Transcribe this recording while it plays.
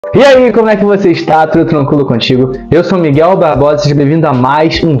E aí, como é que você está? Tudo tranquilo contigo? Eu sou Miguel Barbosa, seja bem-vindo a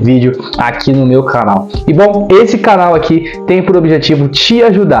mais um vídeo aqui no meu canal. E bom, esse canal aqui tem por objetivo te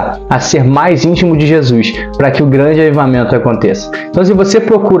ajudar a ser mais íntimo de Jesus, para que o grande avivamento aconteça. Então, se você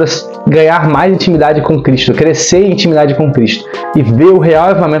procura ganhar mais intimidade com Cristo, crescer em intimidade com Cristo e ver o real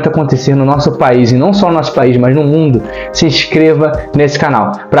avivamento acontecer no nosso país, e não só no nosso país, mas no mundo, se inscreva nesse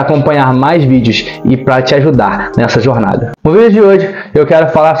canal para acompanhar mais vídeos e para te ajudar nessa jornada. No vídeo de hoje, eu quero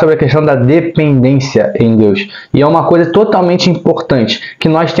falar sobre a questão da dependência em Deus. E é uma coisa totalmente importante que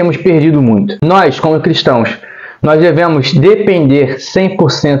nós temos perdido muito. Nós, como cristãos, nós devemos depender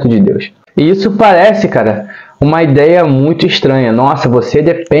 100% de Deus. E isso parece, cara, uma ideia muito estranha. Nossa, você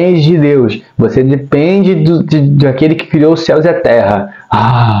depende de Deus. Você depende daquele que criou os céus e a terra.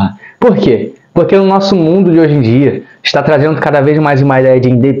 Por quê? Porque no nosso mundo de hoje em dia está trazendo cada vez mais uma ideia de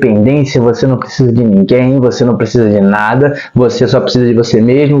independência. Você não precisa de ninguém, você não precisa de nada, você só precisa de você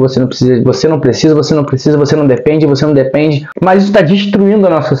mesmo, você não depende, você não depende. Mas isso está destruindo a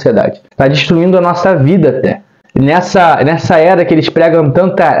nossa sociedade, está destruindo a nossa vida até. Nessa era que eles pregam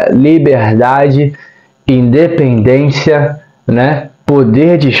tanta liberdade, independência, né,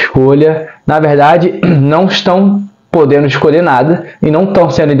 poder de escolha, na verdade não estão podendo escolher nada e não estão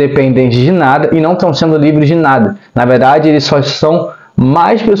sendo independentes de nada e não estão sendo livres de nada. Na verdade, eles só são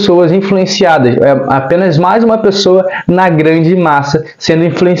mais pessoas influenciadas. É apenas mais uma pessoa na grande massa sendo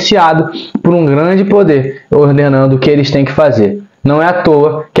influenciado por um grande poder, ordenando o que eles têm que fazer. Não é à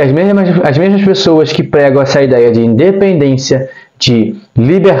toa que as mesmas pessoas que pregam essa ideia de independência, de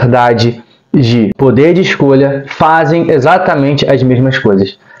liberdade, de poder de escolha, fazem exatamente as mesmas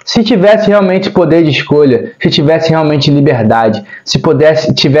coisas. Se tivesse realmente poder de escolha, se tivesse realmente liberdade, se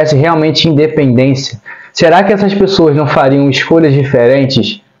tivesse realmente independência, será que essas pessoas não fariam escolhas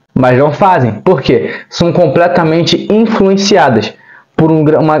diferentes? Mas não fazem. Por quê? São completamente influenciadas por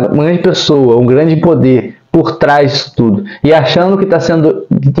uma grande pessoa, um grande poder por trás disso tudo. E achando que está sendo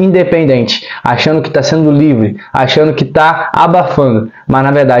independente, achando que está sendo livre, achando que está abafando, mas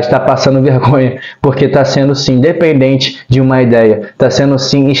na verdade está passando vergonha, porque está sendo sim dependente de uma ideia, está sendo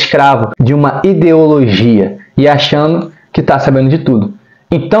sim escravo de uma ideologia e achando que está sabendo de tudo.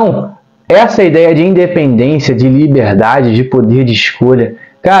 Então, essa ideia de independência, de liberdade, de poder de escolha,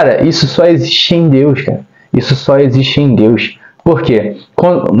 cara, isso só existe em Deus, cara. Isso só existe em Deus. Por quê?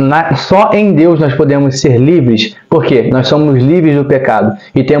 Só em Deus nós podemos ser livres, porque nós somos livres do pecado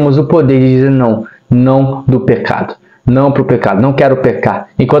e temos o poder de dizer não, não do pecado, não para o pecado, não quero pecar.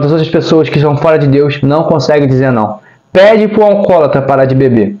 Enquanto as outras pessoas que estão fora de Deus não conseguem dizer não. Pede para um alcoólatra parar de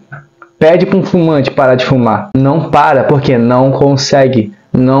beber, pede para um fumante parar de fumar, não para, porque não consegue.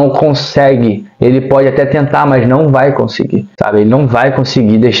 Não consegue. Ele pode até tentar, mas não vai conseguir, sabe? Ele não vai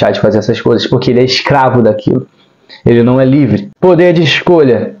conseguir deixar de fazer essas coisas, porque ele é escravo daquilo. Ele não é livre. Poder de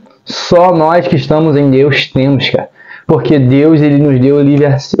escolha. Só nós que estamos em Deus temos, cara. Porque Deus, ele nos deu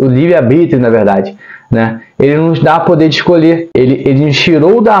o livre-arbítrio, na verdade, né? Ele nos dá o poder de escolher. Ele nos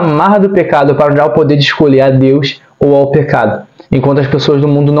tirou da amarra do pecado para nos dar o poder de escolher a Deus ou ao pecado. Enquanto as pessoas do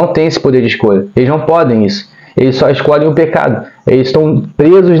mundo não têm esse poder de escolha. Eles não podem isso. Eles só escolhem o pecado. Eles estão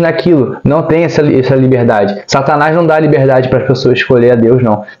presos naquilo. Não tem essa liberdade. Satanás não dá liberdade para as pessoas escolher a Deus,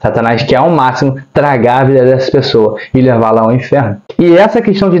 não. Satanás quer ao máximo tragar a vida dessa pessoa e levá-la ao inferno. E essa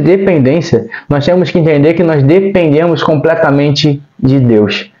questão de dependência, nós temos que entender que nós dependemos completamente de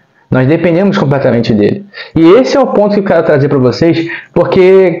Deus. Nós dependemos completamente dele. E esse é o ponto que eu quero trazer para vocês,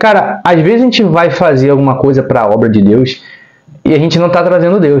 porque, cara, às vezes a gente vai fazer alguma coisa para a obra de Deus e a gente não está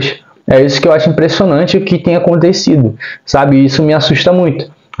trazendo Deus. É isso que eu acho impressionante o que tem acontecido, sabe? Isso me assusta muito.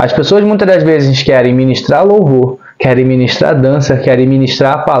 As pessoas muitas das vezes querem ministrar louvor, querem ministrar dança, querem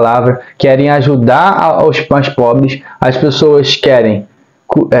ministrar a palavra, querem ajudar os mais pobres, as pessoas querem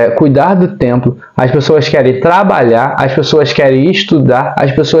cuidar do templo, as pessoas querem trabalhar, as pessoas querem estudar,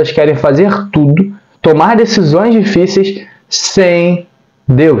 as pessoas querem fazer tudo, tomar decisões difíceis sem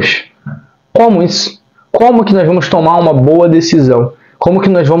Deus. Como isso? Como que nós vamos tomar uma boa decisão? Como que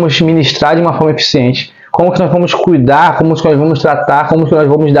nós vamos ministrar de uma forma eficiente? Como que nós vamos cuidar? Como que nós vamos tratar? Como que nós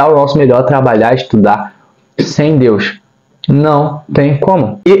vamos dar o nosso melhor, trabalhar, estudar sem Deus? Não tem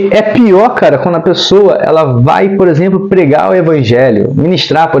como. E é pior, cara, quando a pessoa ela vai, por exemplo, pregar o evangelho,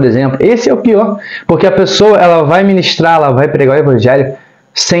 ministrar, por exemplo. Esse é o pior, porque a pessoa ela vai ministrar, ela vai pregar o evangelho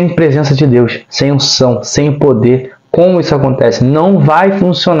sem presença de Deus, sem unção, sem poder. Como isso acontece? Não vai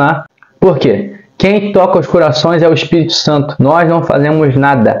funcionar. Por quê? Quem toca os corações é o Espírito Santo. Nós não fazemos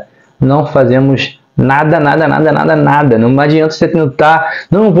nada. Não fazemos nada. Não adianta você tentar,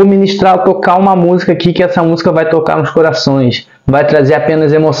 não, vou ministrar, tocar uma música aqui que essa música vai tocar nos corações. Vai trazer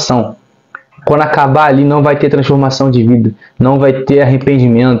apenas emoção. Quando acabar ali, não vai ter transformação de vida, não vai ter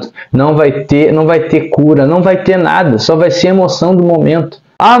arrependimento, não vai ter cura, não vai ter nada, só vai ser emoção do momento.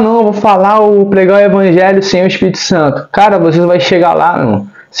 Ah, não, eu vou falar ou pregar o evangelho sem o Espírito Santo. Cara, você vai chegar lá, não,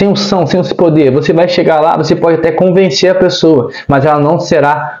 sem unção, sem esse poder. Você vai chegar lá, você pode até convencer a pessoa, mas ela não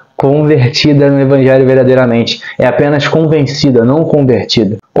será convertida no evangelho verdadeiramente. É apenas convencida, não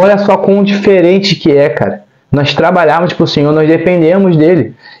convertida. Olha só quão diferente que é, cara. Nós trabalhamos para o Senhor, nós dependemos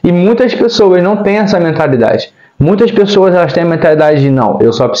dele. E muitas pessoas não têm essa mentalidade. Muitas pessoas elas têm a mentalidade de não,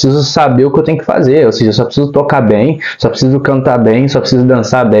 eu só preciso saber o que eu tenho que fazer. Ou seja, eu só preciso tocar bem, só preciso cantar bem, só preciso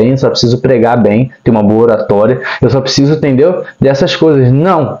dançar bem, só preciso pregar bem, ter uma boa oratória. Eu só preciso, entendeu? Dessas coisas.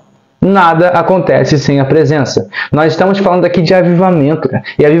 Não. Nada acontece sem a presença. Nós estamos falando aqui de avivamento, cara.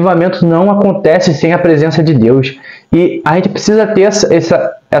 E avivamento não acontece sem a presença de Deus. E a gente precisa ter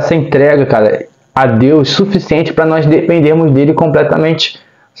essa entrega, cara, a Deus suficiente para nós dependermos dele completamente,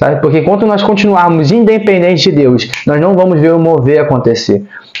 sabe? Porque enquanto nós continuarmos independentes de Deus, nós não vamos ver o mover acontecer.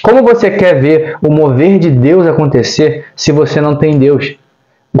 Como você quer ver o mover de Deus acontecer se você não tem Deus?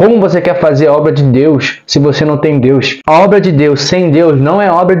 Como você quer fazer a obra de Deus se você não tem Deus? A obra de Deus sem Deus não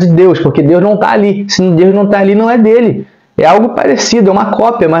é obra de Deus, porque Deus não está ali. Se Deus não está ali, não é dele. É algo parecido, é uma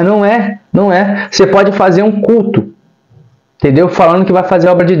cópia, mas não é. Não é. Você pode fazer um culto, entendeu? Falando que vai fazer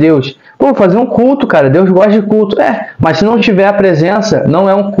a obra de Deus. Pô, fazer um culto, cara. Deus gosta de culto. Mas se não tiver a presença, não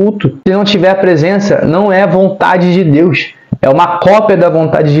é um culto. Se não tiver a presença, não é vontade de Deus. É uma cópia da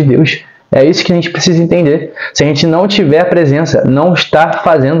vontade de Deus. É isso que a gente precisa entender. Se a gente não tiver a presença, não está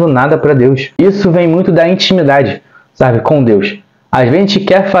fazendo nada para Deus. Isso vem muito da intimidade, sabe, com Deus. Às vezes a gente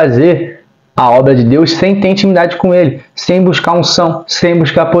quer fazer a obra de Deus sem ter intimidade com Ele, sem buscar unção, sem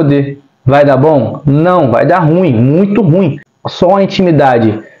buscar poder. Vai dar bom? Não, vai dar ruim, muito ruim. Só a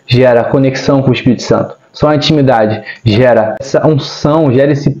intimidade gera conexão com o Espírito Santo. Só a intimidade gera essa unção,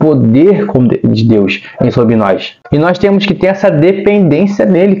 gera esse poder de Deus sobre nós. E nós temos que ter essa dependência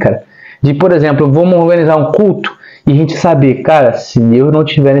nele, cara. De, por exemplo, vamos organizar um culto e a gente saber, cara, se Deus não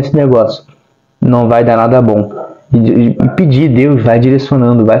estiver nesse negócio, não vai dar nada bom. E pedir, Deus vai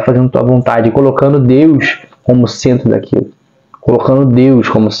direcionando, vai fazendo tua vontade, colocando Deus como centro daquilo. Colocando Deus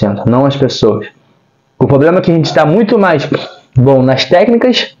como centro, não as pessoas. O problema é que a gente está muito mais bom nas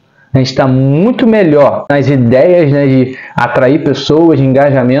técnicas, a gente está muito melhor nas ideias, né, de atrair pessoas, de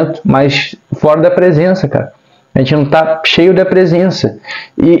engajamento, mas fora da presença, cara. A gente não está cheio da presença.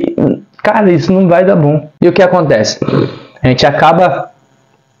 E, cara, isso não vai dar bom. E o que acontece? A gente acaba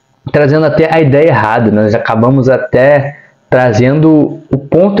trazendo até a ideia errada. Nós acabamos até trazendo o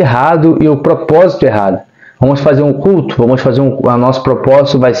ponto errado e o propósito errado. Vamos fazer um culto, o nosso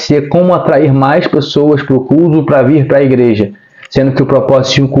propósito vai ser como atrair mais pessoas para o culto, para vir para a igreja. Sendo que o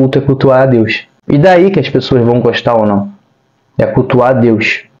propósito de um culto é cultuar a Deus. E daí que as pessoas vão gostar ou não? É cultuar a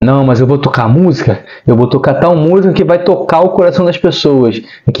Deus. Não, mas eu vou tocar música, eu vou tocar tal música que vai tocar o coração das pessoas,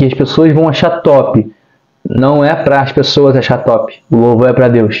 que as pessoas vão achar top. Não é para as pessoas achar top, o louvor é para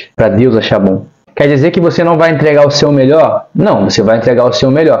Deus achar bom. Quer dizer que você não vai entregar o seu melhor? Não, você vai entregar o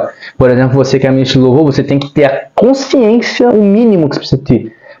seu melhor. Por exemplo, você que é ministro de louvor, você tem que ter a consciência, o mínimo que você precisa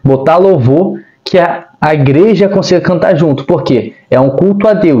ter. Botar louvor que a igreja consiga cantar junto. Por quê? É um culto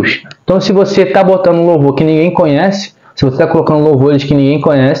a Deus. Então, se você está botando um louvor que ninguém conhece, se você está colocando louvores que ninguém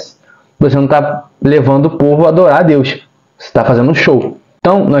conhece, você não está levando o povo a adorar a Deus. Você está fazendo um show.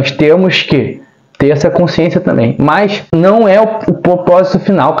 Então, nós temos que ter essa consciência também. Mas não é o propósito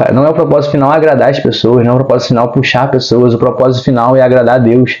final, cara. Não é o propósito final agradar as pessoas. Não é o propósito final puxar pessoas. O propósito final é agradar a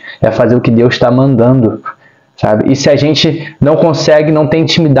Deus. É fazer o que Deus está mandando, sabe? E se a gente não consegue, não tem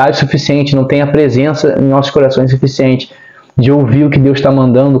intimidade suficiente, não tem a presença em nossos corações suficiente de ouvir o que Deus está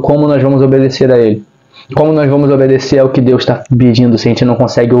mandando, como nós vamos obedecer a Ele? Como nós vamos obedecer ao que Deus está pedindo se a gente não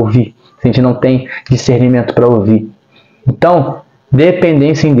consegue ouvir? Se a gente não tem discernimento para ouvir? Então,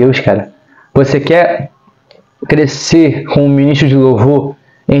 dependência em Deus, cara. Você quer crescer como ministro de louvor?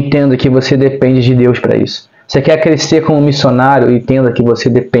 Entenda que você depende de Deus para isso. Você quer crescer como missionário? Entenda que você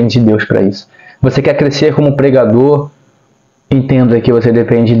depende de Deus para isso. Você quer crescer como pregador? Entenda que você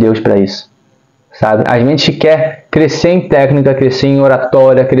depende de Deus para isso. Sabe? A gente quer crescer em técnica, crescer em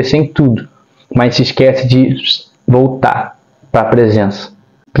oratória, crescer em tudo. Mas se esquece de voltar para a presença.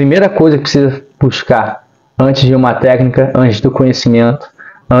 Primeira coisa que precisa buscar antes de uma técnica, antes do conhecimento,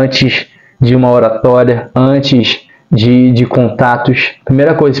 antes de uma oratória, antes de contatos, a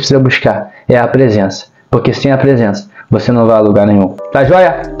primeira coisa que precisa buscar é a presença. Porque sem a presença, você não vai a lugar nenhum. Tá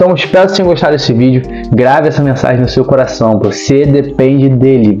joia? Então espero que tenham gostado desse vídeo. Grave essa mensagem no seu coração. Você depende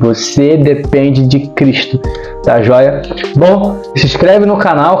dele. Você depende de Cristo. Tá joia? Bom, se inscreve no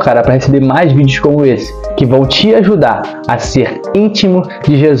canal, cara, para receber mais vídeos como esse, que vão te ajudar a ser íntimo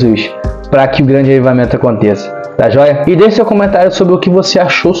de Jesus. para que o grande avivamento aconteça. Tá joia? E deixe seu comentário sobre o que você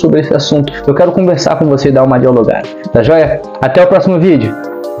achou sobre esse assunto. Eu quero conversar com você e dar uma dialogada. Tá joia? Até o próximo vídeo.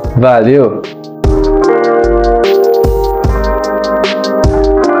 Valeu!